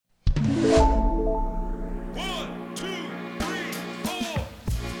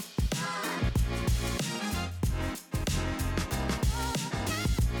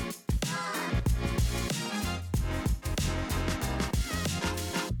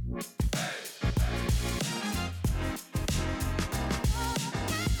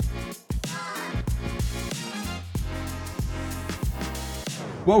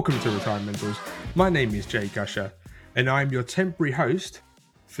Welcome to Retirementals. My name is Jay Gusher, and I'm your temporary host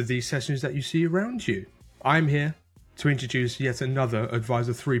for these sessions that you see around you. I'm here to introduce yet another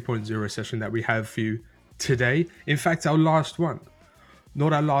Advisor 3.0 session that we have for you today. In fact, our last one.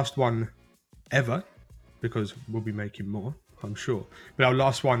 Not our last one ever, because we'll be making more, I'm sure, but our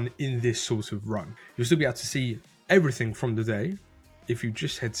last one in this sort of run. You'll still be able to see everything from the day if you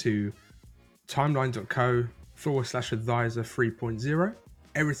just head to timeline.co/advisor 3.0.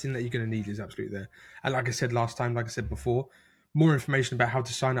 Everything that you're going to need is absolutely there. And like I said last time, like I said before, more information about how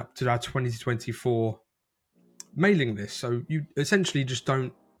to sign up to our 2024 mailing list. So you essentially just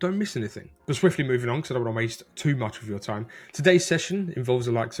don't miss anything. But swiftly moving on, because I don't want to waste too much of your time. Today's session involves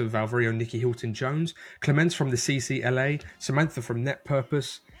the likes of our very own Nicki Hinton-Jones, Clemence from the CCLA, Samantha from Net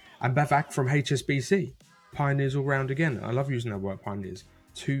Purpose, and Bavak from HSBC. Pioneers all round again. I love using that word, pioneers.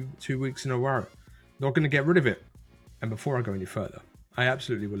 Two weeks in a row. Not going to get rid of it. And before I go any further, I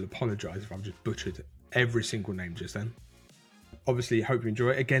absolutely will apologise if I've just butchered every single name just then. Obviously, hope you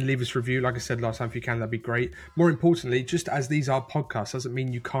enjoy it. Again, leave us a review. Like I said last time, if you can, that'd be great. More importantly, just as these are podcasts, doesn't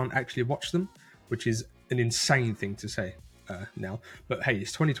mean you can't actually watch them, which is an insane thing to say now. But hey,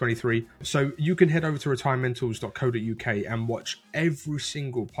 it's 2023. So you can head over to retirementals.co.uk and watch every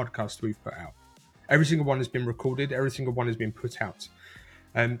single podcast we've put out. Every single one has been recorded. Every single one has been put out.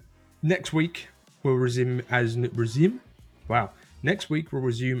 Next week, we'll resume as... Next week, we'll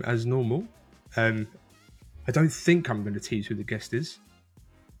resume as normal. I don't think I'm going to tease who the guest is,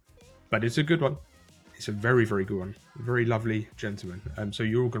 but it's a good one. It's a very, very good one. A very lovely gentleman. So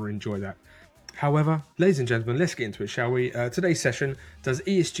you're all going to enjoy that. However, ladies and gentlemen, let's get into it, shall we? Today's session, does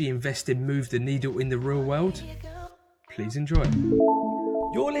ESG investing move the needle in the real world? Please enjoy.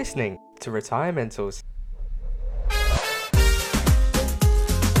 You're listening to Retirementals.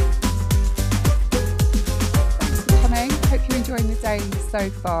 Hope you're enjoying the day so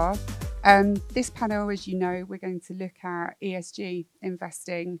far. This panel, as you know, we're going to look at ESG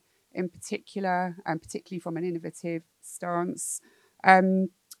investing in particular, and particularly from an innovative stance.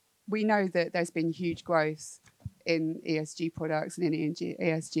 We know that there's been huge growth in ESG products and in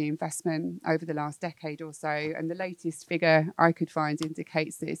ESG investment over the last decade or so. And the latest figure I could find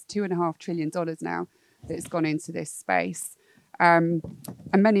indicates that it's $2.5 trillion now that's gone into this space. And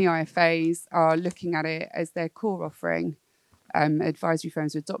many IFAs are looking at it as their core offering. Advisory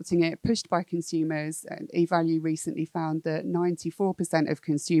firms are adopting it, pushed by consumers. eValue recently found that 94% of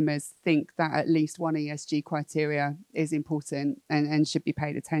consumers think that at least one ESG criteria is important and should be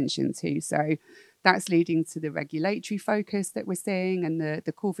paid attention to. So that's leading to the regulatory focus that we're seeing and the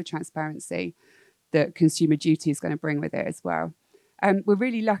call for transparency that Consumer Duty is going to bring with it as well. We're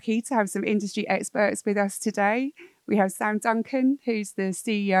really lucky to have some industry experts with us today. We have Sam Duncan, who's the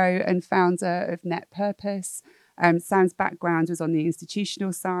CEO and founder of Net Purpose. Sam's background was on the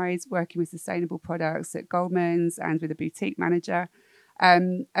institutional side, working with sustainable products at Goldman's and with a boutique manager.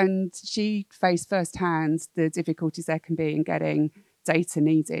 And she faced firsthand the difficulties there can be in getting data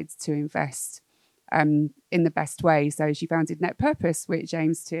needed to invest in the best way. So she founded Net Purpose, which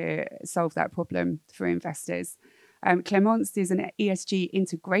aims to solve that problem for investors. Clemence is an ESG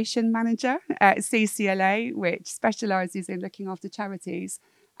integration manager at CCLA, which specialises in looking after charities,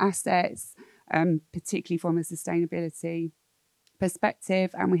 assets, particularly from a sustainability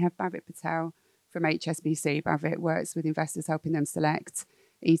perspective. And we have Bhavit Patel from HSBC. Bhavit works with investors, helping them select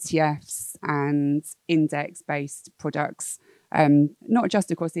ETFs and index-based products, not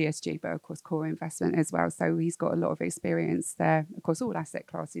just across ESG, but across core investment as well. So he's got a lot of experience there across all asset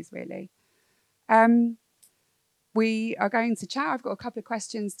classes, really. We are going to chat. I've got a couple of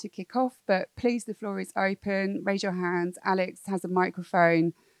questions to kick off, but please, the floor is open. Raise your hand. Alex has a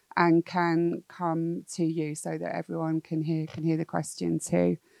microphone and can come to you so that everyone can hear the question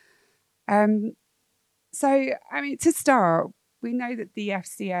too. To start, we know that the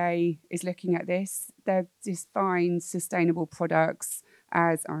FCA is looking at this. They've defined sustainable products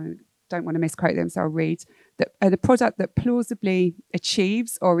as, I don't want to misquote them, so I'll read, the product that plausibly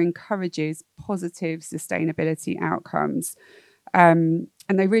achieves or encourages positive sustainability outcomes. And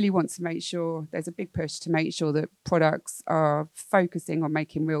they really want to make sure, there's a big push to make sure that products are focusing on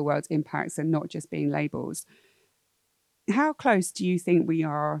making real world impacts and not just being labels. How close do you think we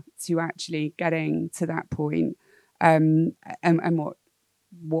are to actually getting to that point? And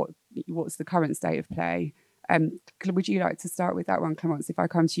what's the current state of play? Would you like to start with that one, Clemence, if I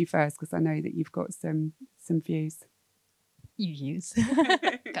come to you first, because I know that you've got some views.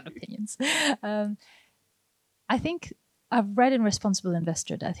 Got opinions. I think I've read in Responsible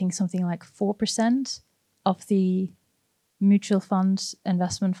Investor that I think something like 4% of the mutual funds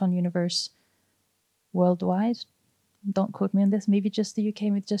investment fund universe worldwide don't quote me on this, maybe just the UK,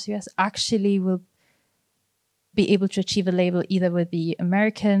 maybe just US, actually will be able to achieve a label either with the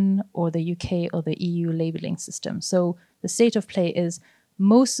American or the UK or the EU labeling system. So the state of play is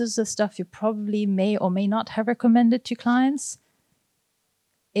most of the stuff you probably may or may not have recommended to clients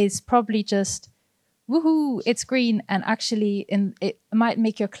is probably just, woohoo, it's green. And actually it might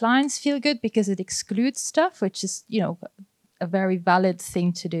make your clients feel good because it excludes stuff, which is, a very valid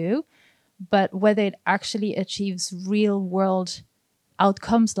thing to do. But whether it actually achieves real world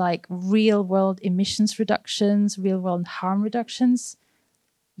outcomes like real world emissions reductions, real world harm reductions,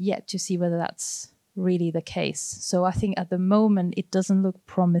 yet to see whether that's really the case. So I think at the moment it doesn't look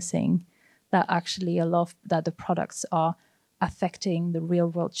promising that actually that the products are affecting the real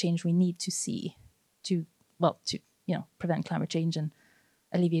world change we need to see to prevent climate change and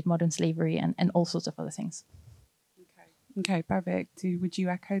alleviate modern slavery and all sorts of other things. Okay, perfect. Would you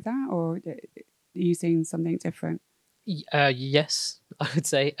echo that, or are you seeing something different? Yes, I would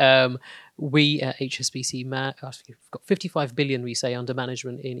say. We at HSBC we've got 55 billion, we say, under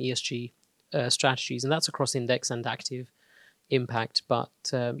management in ESG strategies, and that's across index and active impact. But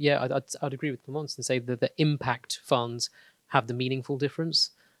I'd agree with Clemence and say that the impact funds have the meaningful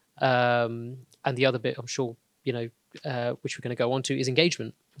difference. And the other bit, I'm sure, which we're going to go on to, is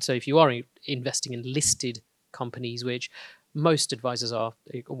engagement. So if you are investing in listed companies, which most advisors are,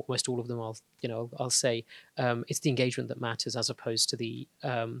 almost all of them, I'll say, it's the engagement that matters as opposed to the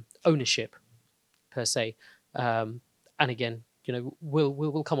ownership per se. And again,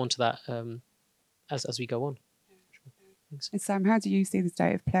 we'll come on to that as we go on. Thanks. And Sam, how do you see the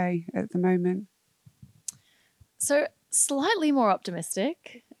state of play at the moment? So slightly more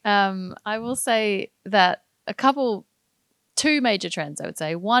optimistic. I will say that two major trends, I would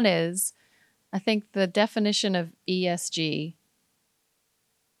say. One is, I think the definition of ESG,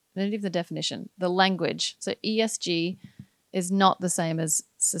 not even the definition, the language. So ESG is not the same as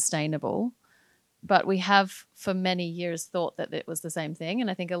sustainable, but we have for many years thought that it was the same thing.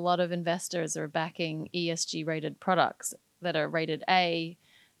 And I think a lot of investors are backing ESG rated products that are rated A,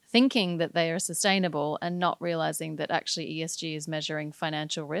 thinking that they are sustainable and not realizing that actually ESG is measuring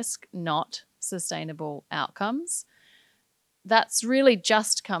financial risk, not sustainable outcomes. That's really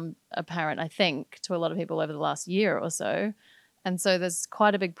just come apparent, I think, to a lot of people over the last year or so. And so there's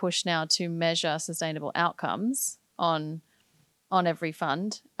quite a big push now to measure sustainable outcomes on every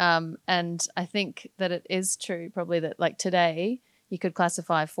fund. And I think that it is true probably that like today you could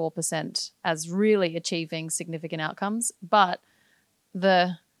classify 4% as really achieving significant outcomes, but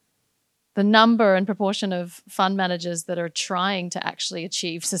the number and proportion of fund managers that are trying to actually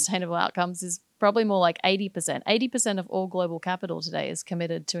achieve sustainable outcomes is probably more like 80%. 80% of all global capital today is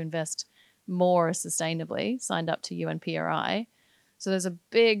committed to invest more sustainably, signed up to UNPRI. So there's a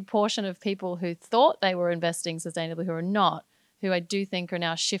big portion of people who thought they were investing sustainably who are not, who I do think are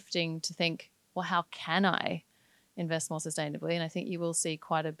now shifting to think, well, how can I invest more sustainably? And I think you will see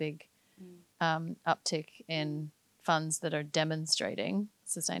quite a big uptick in funds that are demonstrating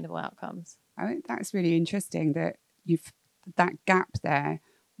sustainable outcomes. I think that's really interesting that you've that gap there.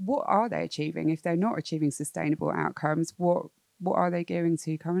 What are they achieving? If they're not achieving sustainable outcomes, what are they going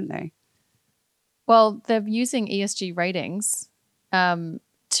to currently? Well, they're using ESG ratings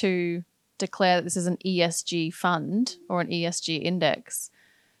to declare that this is an ESG fund or an ESG index.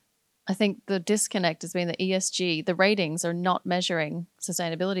 I think the disconnect has been that ESG, the ratings are not measuring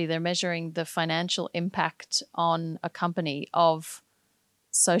sustainability. They're measuring the financial impact on a company of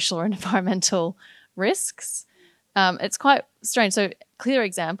social or environmental risks. It's quite strange. So clear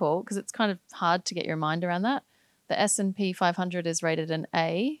example, because it's kind of hard to get your mind around that. The S&P 500 is rated an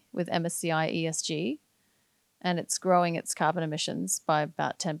A with MSCI ESG, and it's growing its carbon emissions by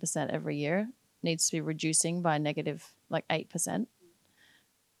about 10% every year. Needs to be reducing by negative like 8%.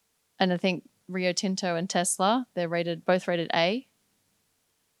 And I think Rio Tinto and Tesla, they're both rated A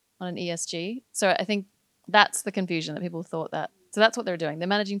on an ESG. So I think that's the confusion that people thought that. So that's what they're doing. They're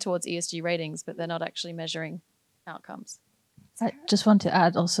managing towards ESG ratings, but they're not actually measuring outcomes. I just want to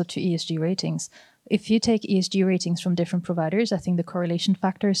add also to ESG ratings. If you take ESG ratings from different providers, I think the correlation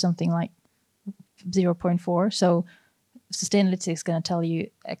factor is something like 0.4. So Sustainalytics is going to tell you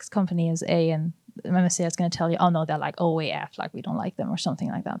X company is A and MSCI is going to tell you, oh no, they're like O, A, F, like we don't like them or something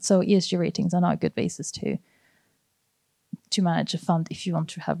like that. So ESG ratings are not a good basis to manage a fund if you want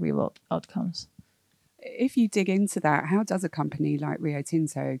to have real world outcomes. If you dig into that, how does a company like Rio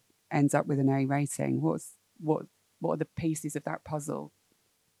Tinto end up with an A rating? What are the pieces of that puzzle?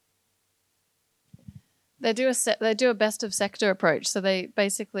 They do a best of sector approach. So they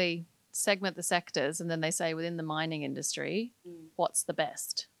basically segment the sectors and then they say within the mining industry, what's the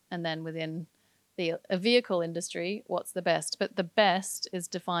best? And then within a vehicle industry, what's the best? But the best is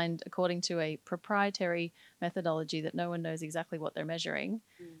defined according to a proprietary methodology that no one knows exactly what they're measuring.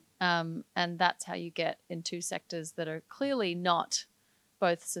 And that's how you get into sectors that are clearly not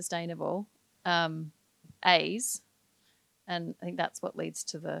both sustainable A's. And I think that's what leads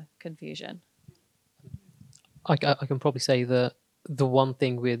to the confusion. I can probably say that the one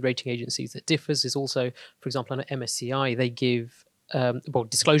thing with rating agencies that differs is also, for example, on MSCI, they give,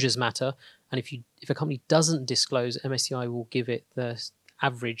 disclosures matter. And if a company doesn't disclose, MSCI will give it the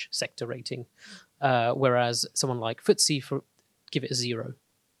average sector rating, whereas someone like FTSE give it a 0.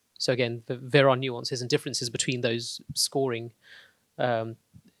 So again, there are nuances and differences between those scoring,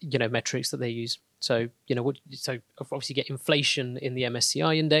 metrics that they use. So so obviously you get inflation in the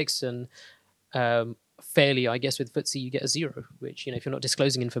MSCI index, and fairly, I guess, with FTSE you get a 0, which if you're not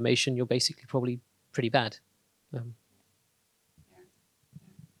disclosing information, you're basically probably pretty bad.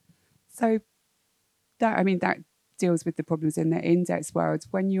 So that deals with the problems in the index world.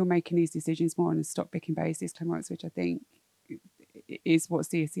 When you're making these decisions more on a stock picking basis, Clemence, which I think is what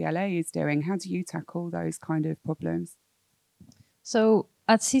CCLA is doing, how do you tackle those kind of problems? So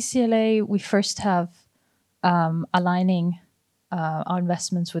at CCLA, we first have aligning our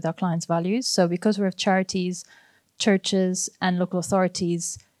investments with our clients' values. So because we have charities, churches, and local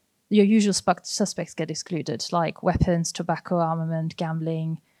authorities, your usual suspects get excluded, like weapons, tobacco, armament,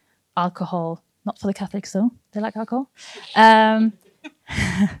 gambling, alcohol. Not for the Catholics, though. They like alcohol. And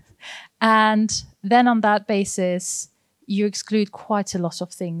then on that basis, you exclude quite a lot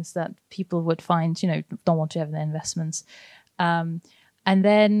of things that people would find, don't want to have in their investments. And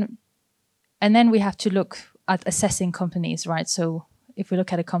then we have to look at assessing companies, right? So if we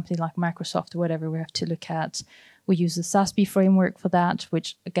look at a company like Microsoft or whatever, we use the SASB framework for that,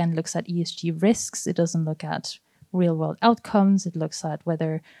 which again looks at ESG risks. It doesn't look at real world outcomes. It looks at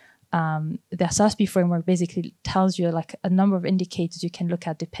whether the SASB framework basically tells you like a number of indicators you can look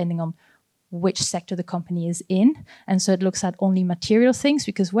at depending on which sector the company is in. And so it looks at only material things,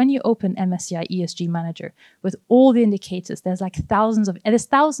 because when you open MSCI ESG Manager with all the indicators, there's thousands of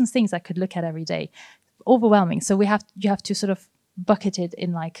things I could look at every day. Overwhelming. So you have to sort of bucket it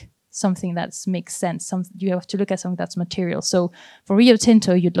in like something that makes sense. You have to look at something that's material. So for Rio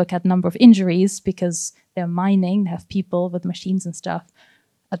Tinto, you'd look at number of injuries because they're mining, they have people with machines and stuff.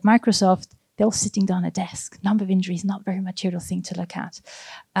 At Microsoft, they're all sitting down at a desk. Number of injuries, not very material thing to look at.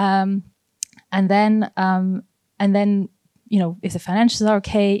 And then, if the financials are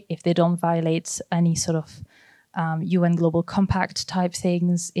okay, if they don't violate any sort of UN Global Compact type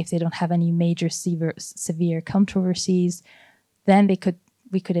things, if they don't have any major severe controversies, then we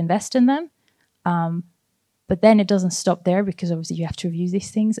could invest in them. But then it doesn't stop there, because obviously you have to review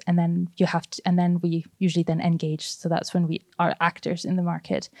these things, and then we usually then engage. So that's when we are actors in the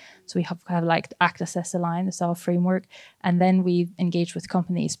market. So we have like act, assess, align, that's our framework, and then we engage with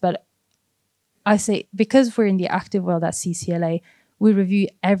companies. But I say, because we're in the active world at CCLA, we review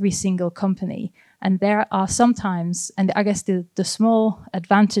every single company. And there are sometimes, and I guess the small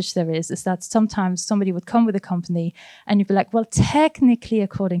advantage there is that sometimes somebody would come with a company and you'd be like, well, technically,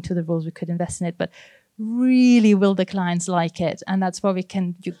 according to the rules, we could invest in it, but really, will the clients like it? And that's where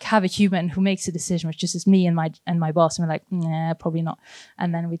you have a human who makes a decision, which is me and my boss, and we're like, nah, probably not.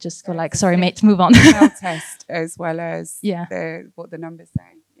 And then we just go like, sorry, mate, move on. Test as well as what the numbers say.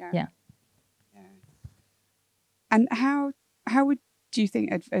 Yeah. And how do you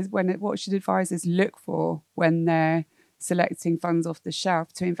think what should advisors look for when they're selecting funds off the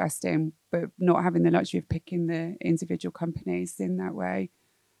shelf to invest in, but not having the luxury of picking the individual companies in that way?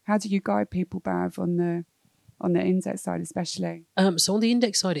 How do you guide people, Bav, on the index side especially? So on the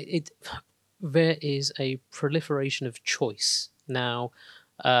index side, there is a proliferation of choice. Now,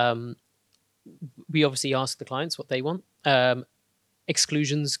 we obviously ask the clients what they want.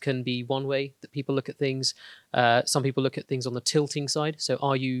 Exclusions can be one way that people look at things. Some people look at things on the tilting side. So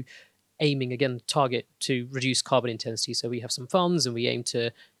are you aiming, again, target to reduce carbon intensity? So we have some funds and we aim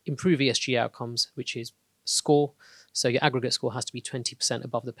to improve ESG outcomes, which is score. So your aggregate score has to be 20%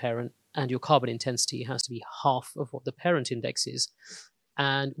 above the parent, and your carbon intensity has to be half of what the parent index is.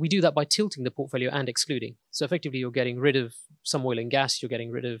 And we do that by tilting the portfolio and excluding. So effectively, you're getting rid of some oil and gas, you're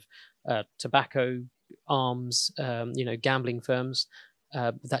getting rid of tobacco, arms, gambling firms.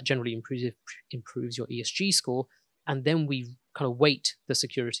 That generally improves your ESG score. And then we kind of weight the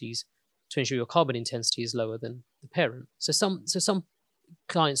securities to ensure your carbon intensity is lower than the parent. So some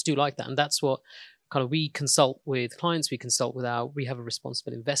clients do like that, and that's what kind of we consult with clients. We have a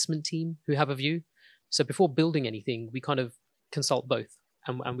responsible investment team who have a view. So before building anything, we kind of consult both,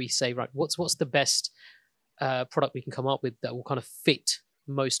 and we say, right, what's the best product we can come up with that will kind of fit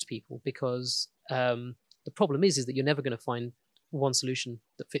most people, because The problem is that you're never going to find one solution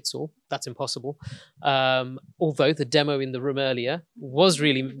that fits all. That's impossible. Although the demo in the room earlier was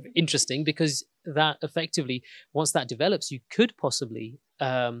really interesting, because that effectively, once that develops, you could possibly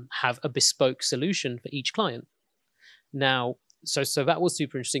have a bespoke solution for each client. Now, so that was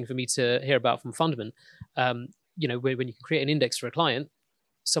super interesting for me to hear about from Fundament. You know, when you can create an index for a client,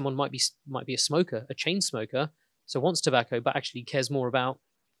 someone might be a smoker, a chain smoker, so wants tobacco, but actually cares more about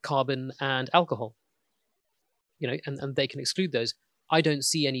carbon and alcohol. You know, and they can exclude those. I don't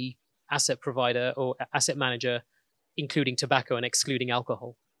see any asset provider or asset manager including tobacco and excluding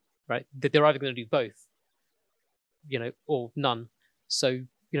alcohol, right? They're either going to do both, you know, or none. So,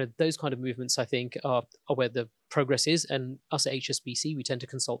 you know, those kind of movements, I think, are where the progress is. And us at HSBC, we tend to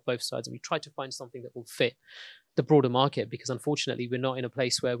consult both sides, and we try to find something that will fit the broader market, because unfortunately, we're not in a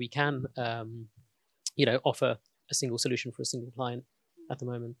place where we can, you know, offer a single solution for a single client at the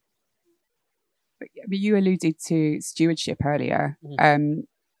moment. But you alluded to stewardship earlier.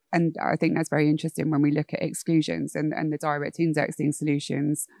 And I think that's very interesting when we look at exclusions, and the direct indexing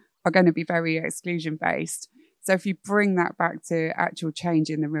solutions are going to be very exclusion based. So if you bring that back to actual change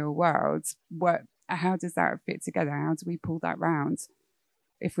in the real world, how does that fit together? How do we pull that round?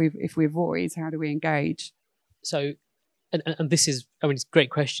 If we avoid, how do we engage? So, and this is, I mean, it's a great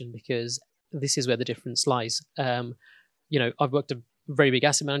question, because this is where the difference lies. You know, I've worked at very big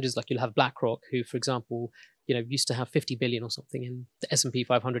asset managers, like you'll have BlackRock, who, for example, you know, used to have 50 billion or something in the S&P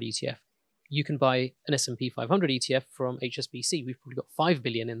 500 ETF. You can buy an S&P 500 ETF from HSBC. We've probably got 5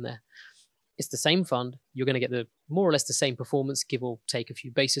 billion in there. It's the same fund. You're going to get the more or less the same performance, give or take a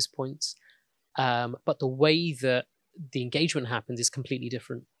few basis points. But the way that the engagement happens is completely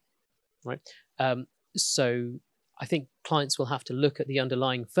different, right? So I think clients will have to look at the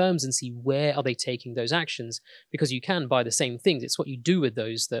underlying firms and see where are they taking those actions, because you can buy the same things. It's what you do with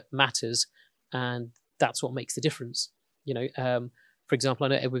those that matters, and that's what makes the difference. You know, for example, I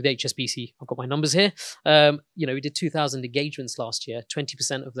know with HSBC, I've got my numbers here. You know, we did 2,000 engagements last year.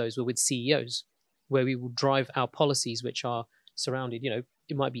 20% of those were with CEOs, where we will drive our policies, which are surrounded, you know,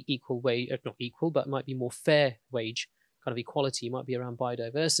 it might be equal wage, not equal, but it might be more fair wage, kind of equality. It might be around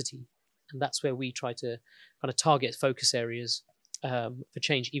biodiversity. And that's where we try to kind of target focus areas for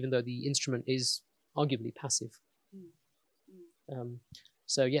change, even though the instrument is arguably passive.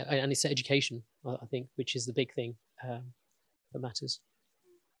 So yeah, and it's education, I think, which is the big thing that matters.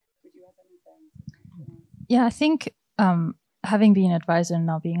 Yeah, I think having been an advisor and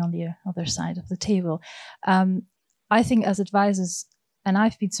now being on the other side of the table, I think as advisors, and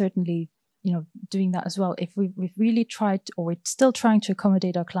I've been certainly, you know, doing that as well, if we've really tried, or we're still trying to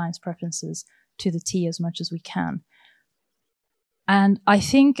accommodate our clients' preferences to the T as much as we can. And I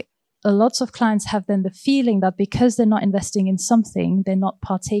think lots of clients have then the feeling that because they're not investing in something, they're not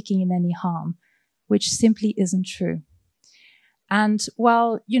partaking in any harm, which simply isn't true. And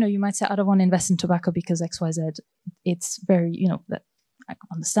while, you know, you might say, I don't want to invest in tobacco because XYZ, it's very, you know, that I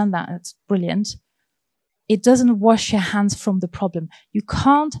understand that, it's brilliant. It doesn't wash your hands from the problem. You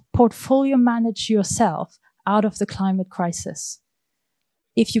can't portfolio manage yourself out of the climate crisis.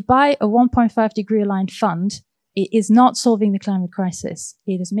 If you buy a 1.5 degree aligned fund, it is not solving the climate crisis.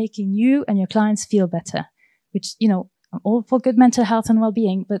 It is making you and your clients feel better, which, you know, I'm all for good mental health and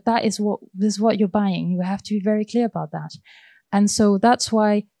well-being, but that is what you're buying. You have to be very clear about that. And so that's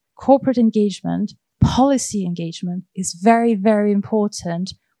why corporate engagement, policy engagement is very, very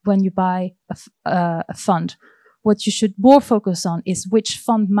important when you buy a fund. What you should more focus on is which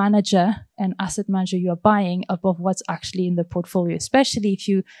fund manager and asset manager you are buying above what's actually in the portfolio, especially if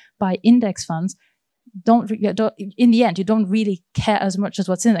you buy index funds. In the end, you don't really care as much as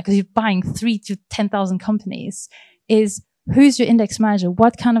what's in there, because you're buying 3,000 to 10,000 companies. Is who's your index manager?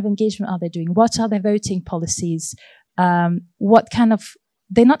 What kind of engagement are they doing? What are their voting policies? What kind of,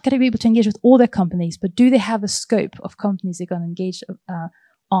 they're not going to be able to engage with all their companies, but do they have a scope of companies they're going to engage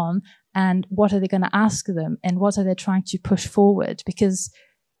on? And what are they going to ask them? And what are they trying to push forward? Because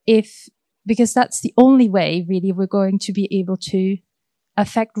that's the only way really we're going to be able to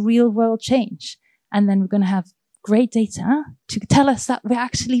affect real world change. And then we're going to have great data to tell us that we're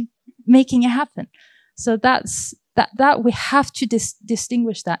actually making it happen. So that's that we have to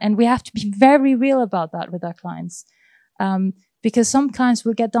distinguish that, and we have to be very real about that with our clients. Because some clients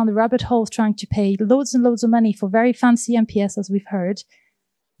will get down the rabbit hole trying to pay loads and loads of money for very fancy MPS, as we've heard,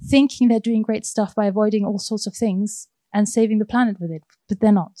 thinking they're doing great stuff by avoiding all sorts of things and saving the planet with it, but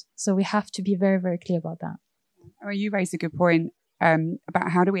they're not. So we have to be very, very clear about that. Oh, you raised a good point about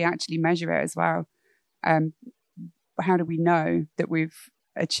how do we actually measure it as well. How do we know that we've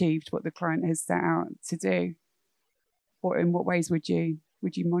achieved what the client has set out to do? In what ways would you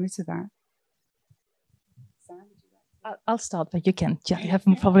monitor that? I'll start, but you have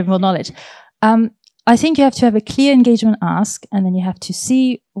probably more knowledge. I think you have to have a clear engagement ask, and then you have to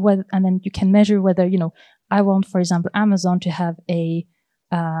see whether, and then you can measure whether, I want, for example, Amazon to have to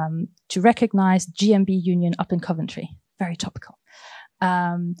recognize GMB Union up in Coventry. Very topical.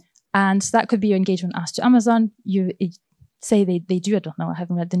 And that could be your engagement ask to Amazon. Say they do, I don't know, I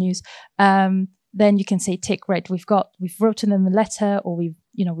haven't read the news. Then you can say, tick, right, we've written them a letter, or we've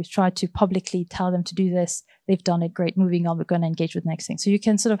tried to publicly tell them to do this. They've done it, great, moving on, we're going to engage with the next thing. So you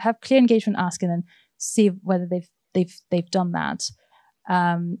can sort of have clear engagement ask and then see whether they've done that.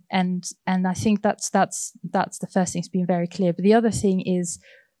 And I think that's the first thing, is being very clear. But the other thing is,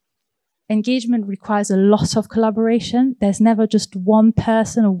 engagement requires a lot of collaboration. There's never just one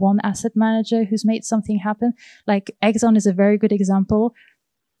person or one asset manager who's made something happen. Like Exxon is a very good example.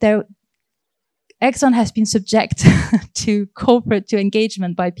 Exxon has been subject to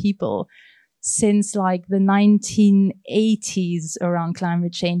engagement by people since like the 1980s around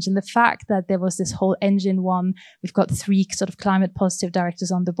climate change. And the fact that there was this whole engine one, we've got 3 sort of climate positive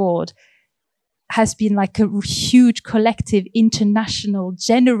directors on the board, has been like a huge collective international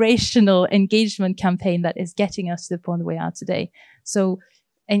generational engagement campaign that is getting us to the point we are today. So,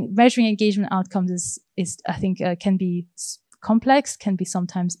 and measuring engagement outcomes is I think can be complex, can be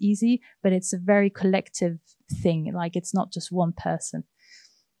sometimes easy, but it's a very collective thing. Like, it's not just one person.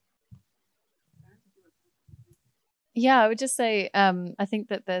 Yeah, I would just say I think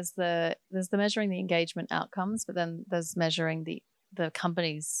that there's the measuring the engagement outcomes, but then there's measuring the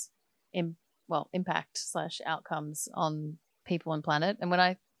company's impact / outcomes on people and planet. And when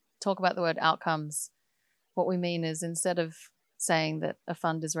I talk about the word outcomes, what we mean is, instead of saying that a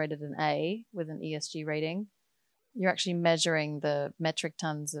fund is rated an A with an ESG rating, you're actually measuring the metric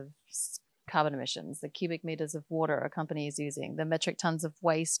tons of carbon emissions, the cubic meters of water a company is using, the metric tons of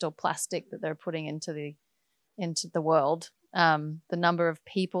waste or plastic that they're putting into the world, the number of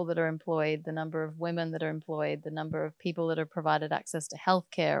people that are employed, the number of women that are employed, the number of people that are provided access to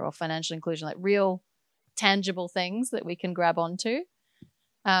healthcare or financial inclusion, like real tangible things that we can grab onto.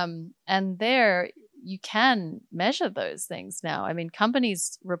 And there you can measure those things now. I mean,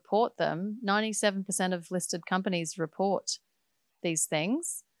 companies report them. 97% of listed companies report these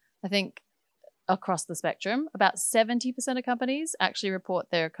things. I think across the spectrum, about 70% of companies actually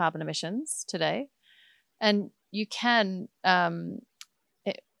report their carbon emissions today. And you can, I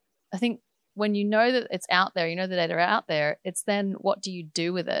think when you know that it's out there, you know the data are out there, it's then what do you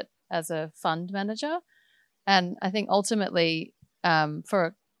do with it as a fund manager? And I think ultimately for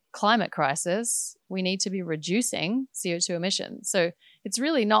a climate crisis, we need to be reducing CO2 emissions. So it's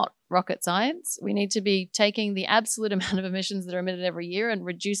really not rocket science. We need to be taking the absolute amount of emissions that are emitted every year and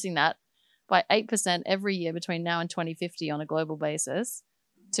reducing that by 8% every year between now and 2050 on a global basis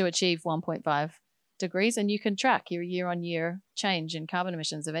to achieve 1.5 degrees. And you can track your year-on-year change in carbon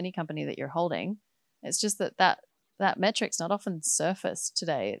emissions of any company that you're holding. It's just that metric's not often surfaced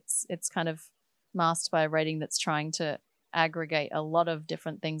today. It's kind of masked by a rating that's trying to aggregate a lot of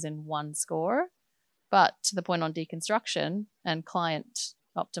different things in one score. But to the point on deconstruction and client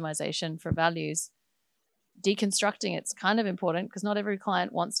optimization for values, deconstructing it's kind of important, because not every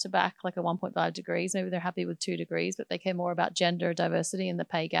client wants to back like a 1.5 degrees. Maybe they're happy with 2 degrees, but they care more about gender diversity and the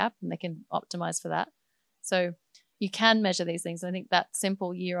pay gap, and they can optimize for that. So you can measure these things. I think that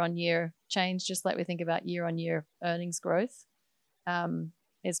simple year-on-year change, just like we think about year-on-year earnings growth,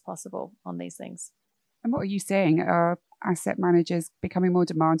 is possible on these things. And what are you seeing? Are asset managers becoming more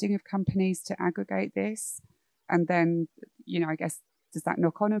demanding of companies to aggregate this? And then, I guess, does that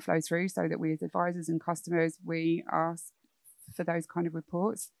knock on and flow through so that we as advisors and customers, we ask for those kind of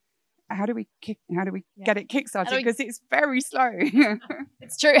reports? How do we get it kickstarted? Because it's very slow.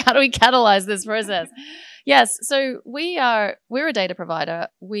 It's true. How do we catalyze this process? Yes. So we're a data provider.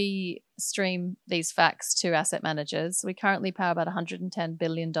 We stream these facts to asset managers. We currently power about $110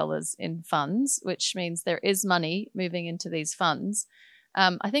 billion in funds, which means there is money moving into these funds.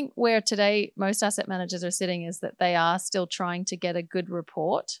 I think where today most asset managers are sitting is that they are still trying to get a good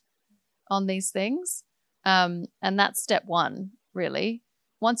report on these things. And that's step one, really.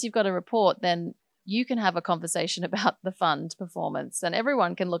 Once you've got a report, then you can have a conversation about the fund performance, and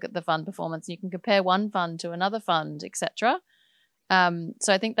everyone can look at the fund performance. You can compare one fund to another fund, etc.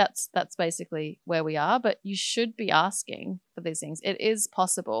 So I think that's basically where we are, but you should be asking for these things. It is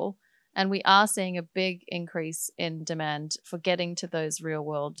possible. And we are seeing a big increase in demand for getting to those real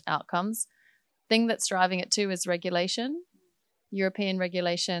world outcomes. Thing that's driving it too is regulation, European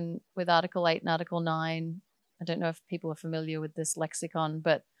regulation with Article 8 and Article 9. I don't know if people are familiar with this lexicon,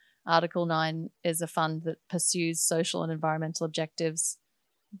 but Article 9 is a fund that pursues social and environmental objectives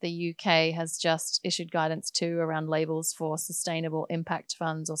the UK has just issued guidance too around labels for sustainable impact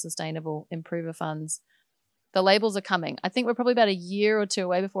funds or sustainable improver funds. The labels are coming. I think we're probably about a year or two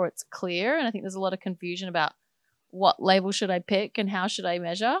away before it's clear. And I think there's a lot of confusion about what label should I pick and how should I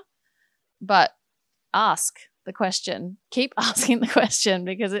measure. But ask the question. Keep asking the question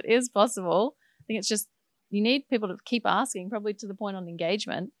because it is possible. I think it's just you need people to keep asking, probably to the point on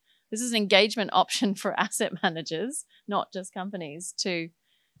engagement. This is an engagement option for asset managers, not just companies, to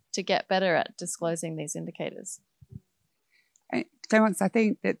get better at disclosing these indicators. So once I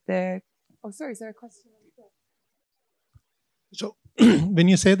think that is there a question? So when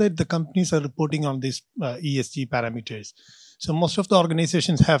you say that the companies are reporting on these ESG parameters, so most of the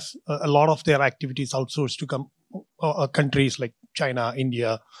organizations have a lot of their activities outsourced to countries like China,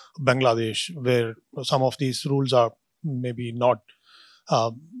 India, Bangladesh, where some of these rules are maybe not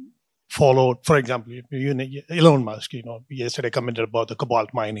followed. For example, Elon Musk, yesterday commented about the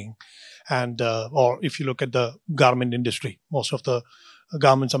cobalt mining, and or if you look at the garment industry, most of the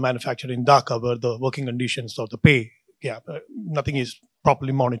garments are manufactured in Dhaka, where the working conditions or the pay, nothing is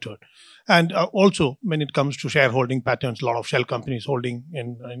properly monitored. And also, when it comes to shareholding patterns, a lot of shell companies holding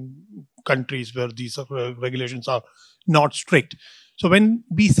in countries where these regulations are not strict. So when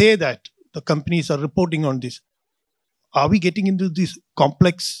we say that the companies are reporting on this, are we getting into these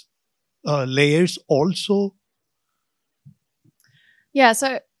complex layers also? Yeah,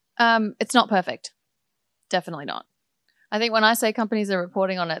 so it's not perfect. Definitely not. I think when I say companies are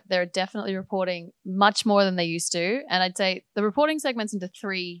reporting on it, they're definitely reporting much more than they used to. And I'd say the reporting segments into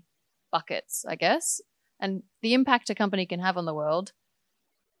 3 buckets, I guess. And the impact a company can have on the world,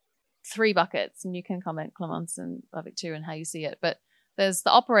 3 buckets. And you can comment, Clemence and Bhavik too, and how you see it. But there's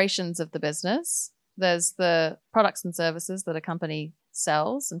the operations of the business. There's the products and services that a company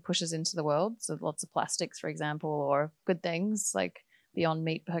sells and pushes into the world. So lots of plastics, for example, or good things like Beyond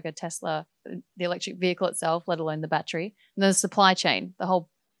Meat, Burger, Tesla, the electric vehicle itself, let alone the battery. And the supply chain, the whole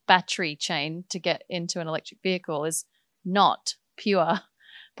battery chain to get into an electric vehicle is not pure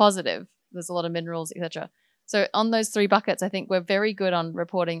positive. There's a lot of minerals, etc. So on those 3 buckets, I think we're very good on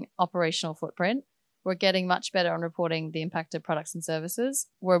reporting operational footprint. We're getting much better on reporting the impact of products and services.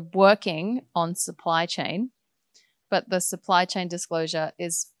 We're working on supply chain, but the supply chain disclosure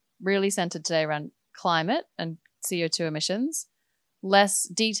is really centered today around climate and CO2 emissions. Less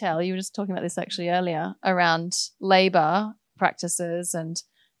detail, you were just talking about this actually earlier, around labor practices and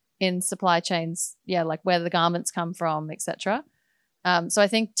in supply chains, like where the garments come from, etc. So I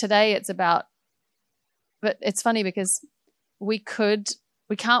think today it's about, but it's funny because we can't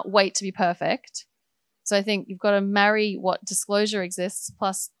wait to be perfect. So I think you've got to marry what disclosure exists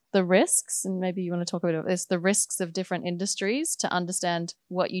plus the risks, and maybe you want to talk a bit about this, the risks of different industries to understand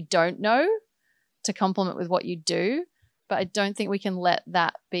what you don't know, to complement with what you do. But I don't think we can let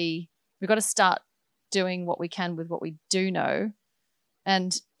that be. We've got to start doing what we can with what we do know.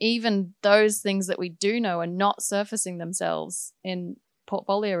 And even those things that we do know are not surfacing themselves in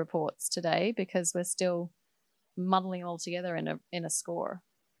portfolio reports today because we're still muddling all together in a score.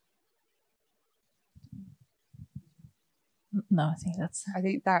 No, I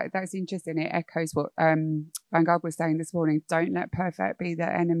think that's interesting. It echoes what Vanguard was saying this morning. Don't let perfect be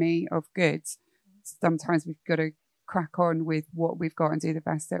the enemy of good. Sometimes we've got to crack on with what we've got and do the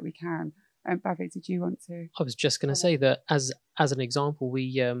best that we can. Bhavik, did you want to? I was just going to say that as an example,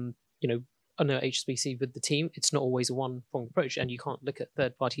 we I know HSBC with the team, it's not always a one-pronged approach, and you can't look at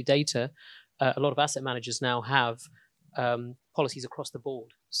third-party data. A lot of asset managers now have policies across the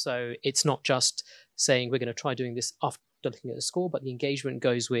board, so it's not just saying we're going to try doing this after looking at the score, but the engagement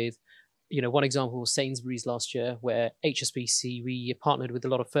goes with. One example was Sainsbury's last year, where HSBC, we partnered with a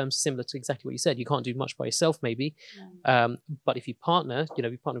lot of firms similar to exactly what you said. You can't do much by yourself, maybe. No. But if you partner,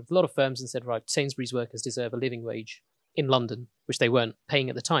 we partnered with a lot of firms and said, right, Sainsbury's workers deserve a living wage in London, which they weren't paying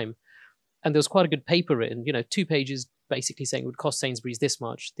at the time. And there was quite a good paper written, 2 pages basically saying it would cost Sainsbury's this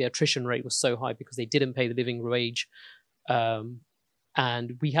much. The attrition rate was so high because they didn't pay the living wage. And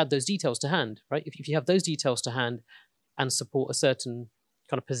we had those details to hand, right? If you have those details to hand and support a certain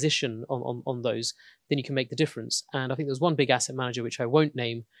kind of position on those, then you can make the difference. And I think there was one big asset manager, which I won't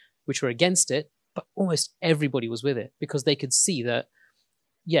name, which were against it, but almost everybody was with it because they could see that,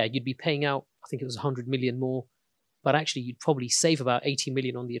 you'd be paying out, I think it was 100 million more, but actually you'd probably save about 80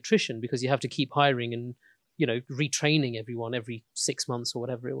 million on the attrition because you have to keep hiring and, retraining everyone every 6 months or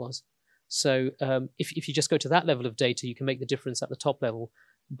whatever it was. So if you just go to that level of data, you can make the difference at the top level.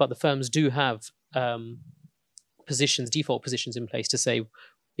 But the firms do have default positions in place to say,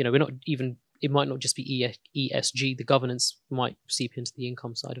 we're not even, it might not just be ESG, the governance might seep into the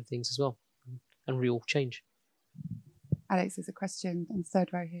income side of things as well and real change. Alex, there's a question on the third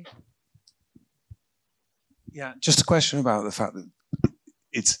row here. Yeah, just a question about the fact that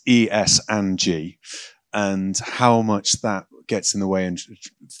it's E, S, and G, and how much that gets in the way and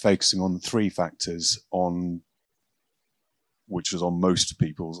focusing on the three factors on which was on most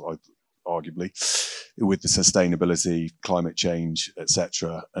people's, arguably, with the sustainability, climate change,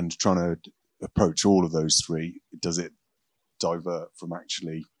 etc., and trying to approach all of those three. Does it divert from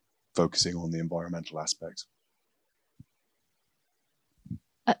actually focusing on the environmental aspect?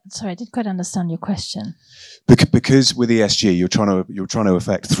 Sorry, I didn't quite understand your question. Because with ESG, you're trying to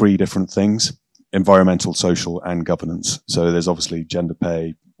affect three different things: environmental, social, and governance. So there's obviously gender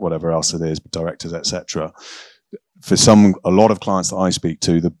pay, whatever else it is, directors, etc. For a lot of clients that I speak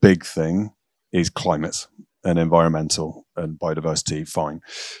to, the big thing is climate and environmental and biodiversity. Fine,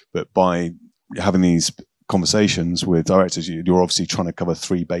 but by having these conversations with directors, you're obviously trying to cover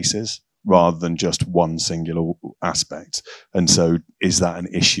three bases rather than just one singular aspect. And so is that an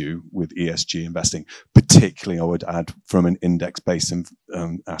issue with ESG investing? Particularly, I would add, from an index-based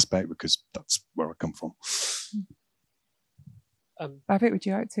aspect, because that's where I come from. Babbitt, would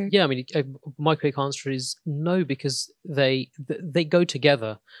you like to? Yeah, I mean, my quick answer is no, because they go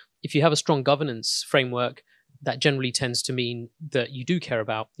together. If you have a strong governance framework, that generally tends to mean that you do care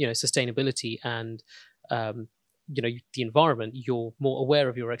about, sustainability and the environment. You're more aware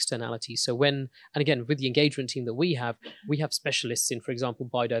of your externalities. So and again, with the engagement team that we have specialists in, for example,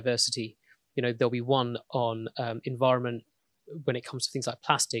 biodiversity. There'll be one on environment when it comes to things like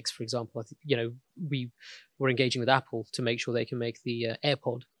plastics, for example. I think, we were engaging with Apple to make sure they can make the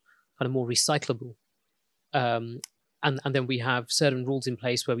AirPod kind of more recyclable. And then we have certain rules in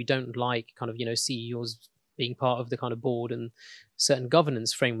place where we don't like kind of, CEOs being part of the kind of board, and certain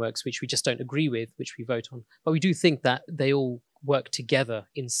governance frameworks which we just don't agree with, which we vote on. But we do think that they all work together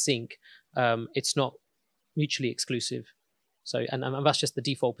in sync. It's not mutually exclusive. So, and that's just the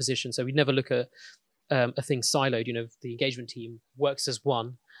default position. So we never look at a thing siloed. The engagement team works as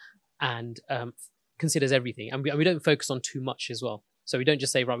one and considers everything. And we don't focus on too much as well. So we don't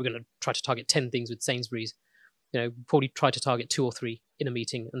just say, right, we're going to try to target 10 things with Sainsbury's. Probably try to target 2 or 3 in a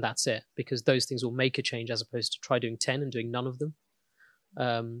meeting, and that's it, because those things will make a change as opposed to try doing 10 and doing none of them.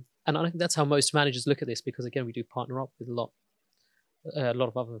 And I think that's how most managers look at this, because again, we do partner up with a lot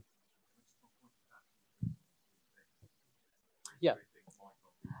of other. Yeah.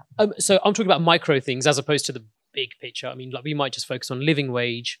 So I'm talking about micro things as opposed to the big picture. I mean, like, we might just focus on living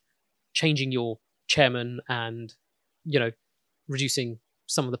wage, changing your chairman, and reducing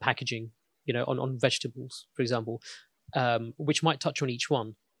some of the packaging. On vegetables, for example, which might touch on each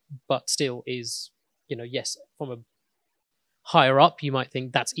one, but still is, yes, from a higher up, you might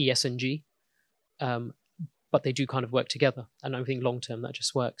think that's ES and G, but they do kind of work together. And I think long term that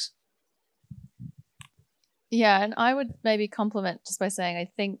just works. Yeah, and I would maybe complement just by saying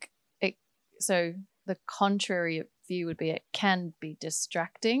I think so the contrary view would be it can be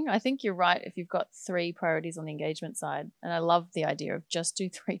distracting. I think you're right if you've got 3 priorities on the engagement side. And I love the idea of just do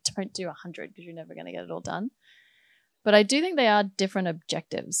 3, don't do 100, because you're never going to get it all done. But I do think they are different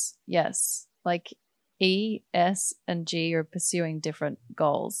objectives. Yes, like E, S, and G are pursuing different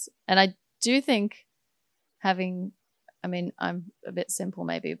goals. And I do think I'm a bit simple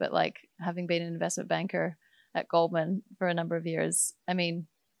maybe, but like having been an investment banker at Goldman for a number of years,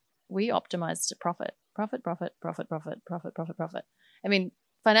 we optimized to profit. Profit. I mean,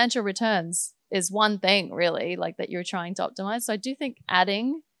 financial returns is one thing really, like, that you're trying to optimize. So I do think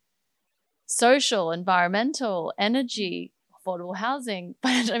adding social, environmental, energy, affordable housing,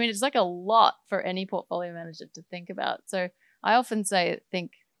 it's like a lot for any portfolio manager to think about. So I often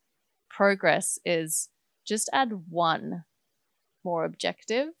think progress is just add one more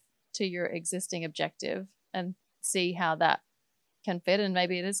objective to your existing objective and see how that can fit. And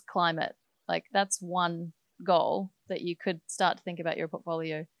maybe it is climate. Like, that's one goal that you could start to think about your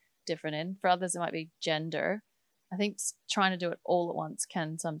portfolio different in. For others, it might be gender. I think trying to do it all at once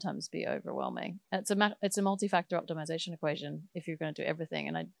can sometimes be overwhelming. And it's a multi-factor optimization equation if you're going to do everything.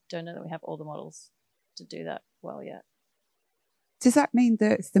 And I don't know that we have all the models to do that well yet. Does that mean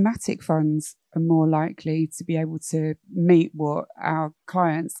that thematic funds are more likely to be able to meet what our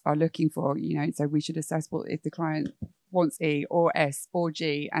clients are looking for? So we should assess what if the client wants E or S or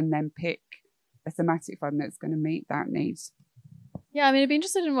G, and then pick a thematic fund that's going to meet that need. Yeah, I'd be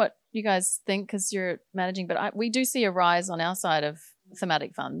interested in what you guys think, because you're managing, but we do see a rise on our side of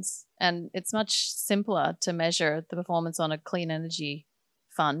thematic funds, and it's much simpler to measure the performance on a clean energy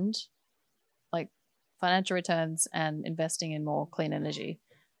fund, like financial returns and investing in more clean energy,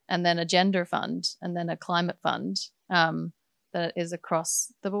 and then a gender fund, and then a climate fund. that it is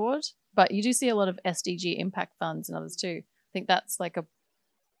across the board. But you do see a lot of SDG impact funds and others too. I think that's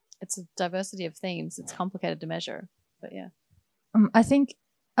it's a diversity of themes. It's complicated to measure, but yeah. I think,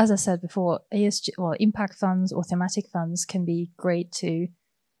 as I said before, ESG, well, impact funds or thematic funds can be great to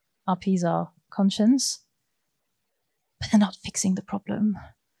appease our conscience, but they're not fixing the problem.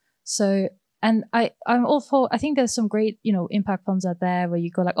 So, and I'm all for, I think there's some great, impact funds out there where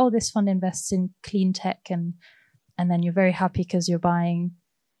you go like, oh, this fund invests in clean tech, and then you're very happy because you're buying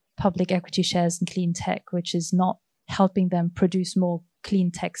public equity shares in clean tech, which is not helping them produce more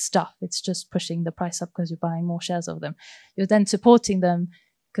clean tech stuff. It's just pushing the price up because you're buying more shares of them. You're then supporting them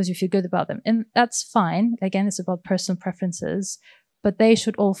because you feel good about them. And that's fine. Again, it's about personal preferences, but they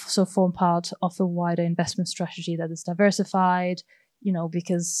should also form part of a wider investment strategy that is diversified,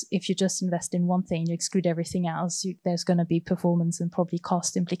 because if you just invest in one thing, you exclude everything else, there's going to be performance and probably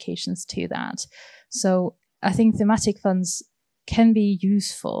cost implications to that. So I think thematic funds can be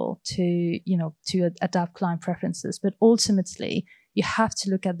useful to adapt client preferences, but ultimately you have to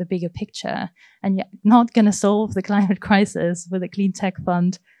look at the bigger picture, and you're not going to solve the climate crisis with a clean tech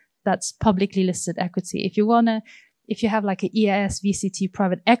fund that's publicly listed equity. If you have like an EIS VCT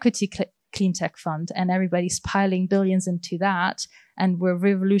private equity clean tech fund and everybody's piling billions into that, and we're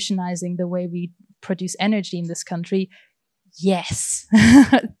revolutionizing the way we produce energy in this country, yes,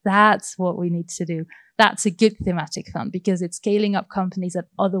 that's what we need to do. That's a good thematic fund because it's scaling up companies that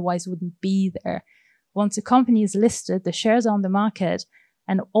otherwise wouldn't be there. Once a company is listed, the shares are on the market,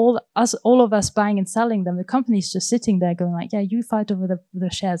 and all of us buying and selling them, the company's just sitting there going like, yeah, you fight over the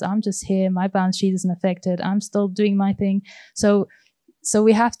shares. I'm just here. My balance sheet isn't affected. I'm still doing my thing. So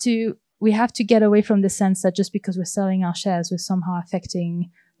we have to get away from the sense that just because we're selling our shares, we're somehow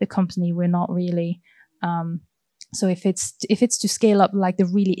affecting the company. We're not really. So if it's to scale up like the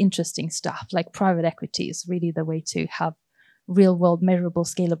really interesting stuff, like private equity is really the way to have real world measurable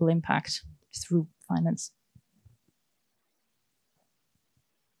scalable impact through finance.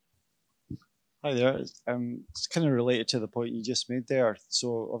 Hi there. It's kind of related to the point you just made there.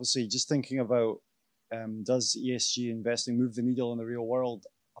 So obviously just thinking about does ESG investing move the needle in the real world?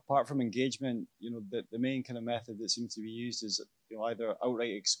 Apart from engagement, the main kind of method that seems to be used is either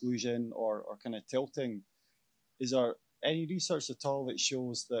outright exclusion or kind of tilting. Is there any research at all that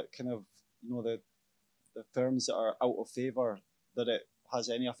shows that kind of the firms that are out of favour, that it has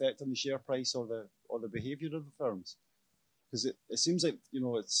any effect on the share price or the behaviour of the firms? Because it seems like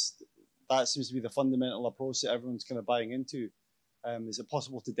that seems to be the fundamental approach that everyone's kind of buying into. Is it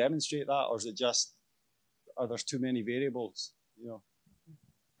possible to demonstrate that, or is it just are there too many variables?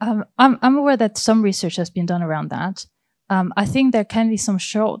 I'm aware that some research has been done around that. I think there can be some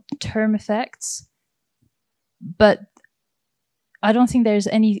short-term effects, but I don't think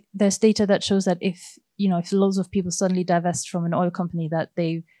there's data that shows that if loads of people suddenly divest from an oil company, that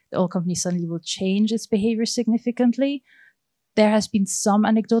the oil company suddenly will change its behavior significantly. There has been some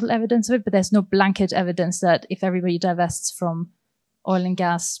anecdotal evidence of it, but there's no blanket evidence that if everybody divests from oil and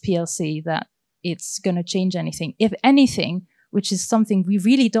gas PLC, that it's going to change anything. If anything, which is something we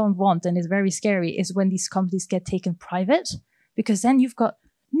really don't want and is very scary, is when these companies get taken private, because then you've got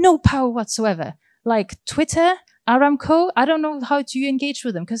no power whatsoever. Like Twitter, Aramco, I don't know how to engage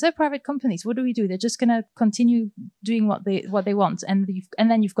with them because they're private companies. What do? They're just going to continue doing what they want, and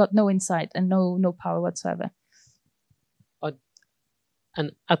then you've got no insight and no power whatsoever.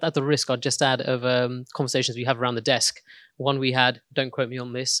 And at the risk, I'd just add of conversations we have around the desk. One we had, don't quote me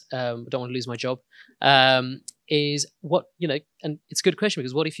on this, don't want to lose my job, is what, and it's a good question,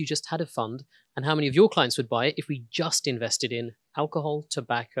 because what if you just had a fund, and how many of your clients would buy it if we just invested in alcohol,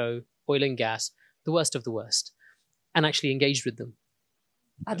 tobacco, oil and gas, the worst of the worst, and actually engaged with them?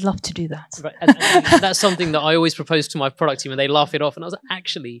 I'd love to do that. Right. And that's something that I always propose to my product team, and they laugh it off. And I was like,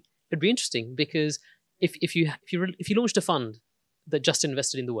 actually, it'd be interesting, because if you launched a fund that just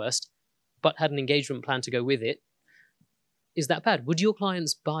invested in the worst, but had an engagement plan to go with it, is that bad? Would your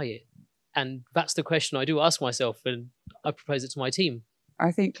clients buy it? And that's the question I do ask myself, and I propose it to my team.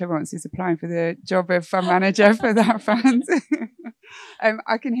 I think Clarence is applying for the job of fund manager for that fund.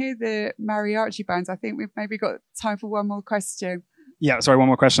 I can hear the mariachi bands. I think we've maybe got time for one more question. Yeah, sorry, one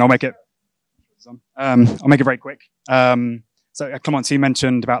more question. I'll make it very quick. So Clemence, you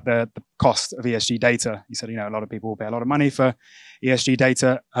mentioned about the cost of ESG data. You said, a lot of people will pay a lot of money for ESG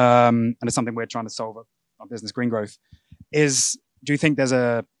data, and it's something we're trying to solve at our business, Green Growth. Do you think there's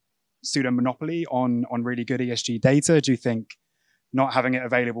a pseudo monopoly on really good ESG data? Do you think not having it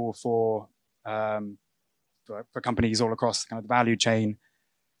available for companies all across kind of the value chain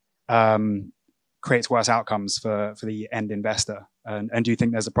creates worse outcomes for the end investor? And do you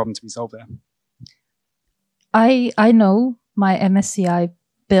think there's a problem to be solved there? I know my MSCI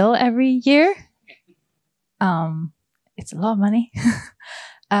bill every year. It's a lot of money.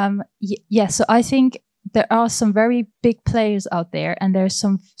 So I think there are some very big players out there, and there's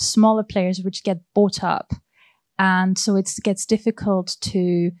some smaller players which get bought up. And so it gets difficult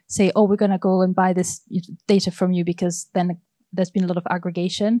to say, oh, we're going to go and buy this data from you, because then there's been a lot of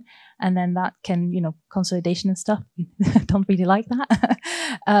aggregation, and then that can, consolidation and stuff. Don't really like that.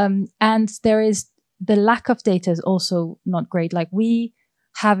 And there is the lack of data is also not great. Like, we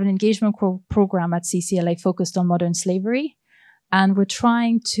have an engagement program at CCLA focused on modern slavery, and we're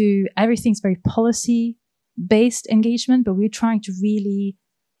trying to, everything's very policy based engagement, but we're trying to really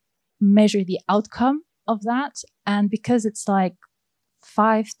measure the outcome of that. And because it's like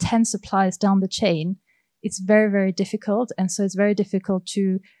 5-10 suppliers down the chain, it's very, very difficult. And so it's very difficult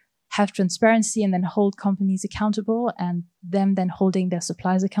to have transparency and then hold companies accountable, and them then holding their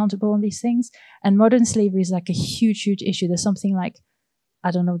suppliers accountable on these things. And modern slavery is like a huge, huge issue. There's something like,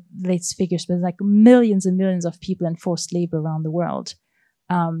 I don't know the latest figures, but like millions and millions of people in forced labor around the world.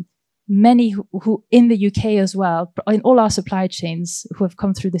 Many who in the UK as well, in all our supply chains, who have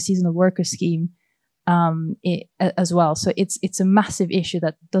come through the seasonal worker scheme as well. So it's a massive issue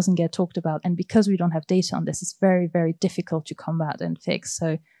that doesn't get talked about. And because we don't have data on this, it's very, very difficult to combat and fix.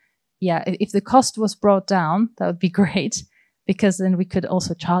 So yeah, if the cost was brought down, that would be great, because then we could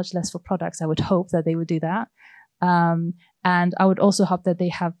also charge less for products. I would hope that they would do that. And I would also hope that they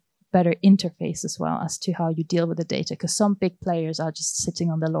have better interface as well as to how you deal with the data, because some big players are just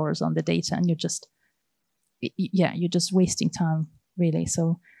sitting on their laurels on the data, and you're just wasting time, really.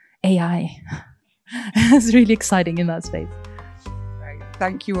 So AI is really exciting in that space.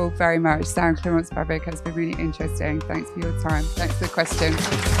 Thank you all very much. Sam, Clemence, Babak, has been really interesting. Thanks for your time. Thanks for the question.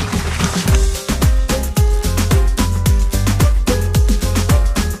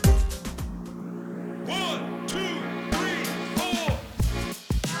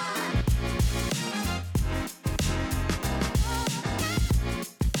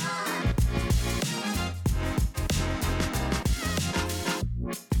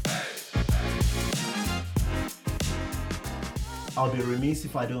 I'll be remiss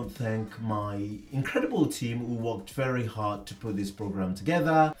if I don't thank my incredible team who worked very hard to put this program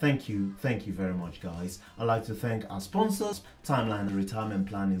together. Thank you very much, guys. I'd like to thank our sponsors, Timeline Retirement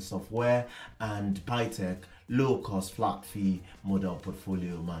Planning Software, and PyTech Low-Cost Flat Fee Model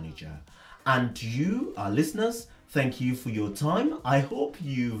Portfolio Manager. And to you, our listeners, thank you for your time. I hope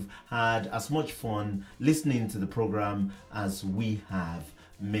you've had as much fun listening to the program as we have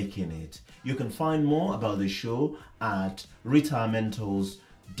making it. You can find more about the show at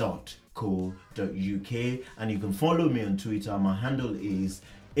retirementals.co.uk, and you can follow me on Twitter. My handle is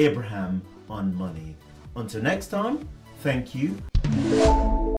Abraham on Money. Until next time, thank you.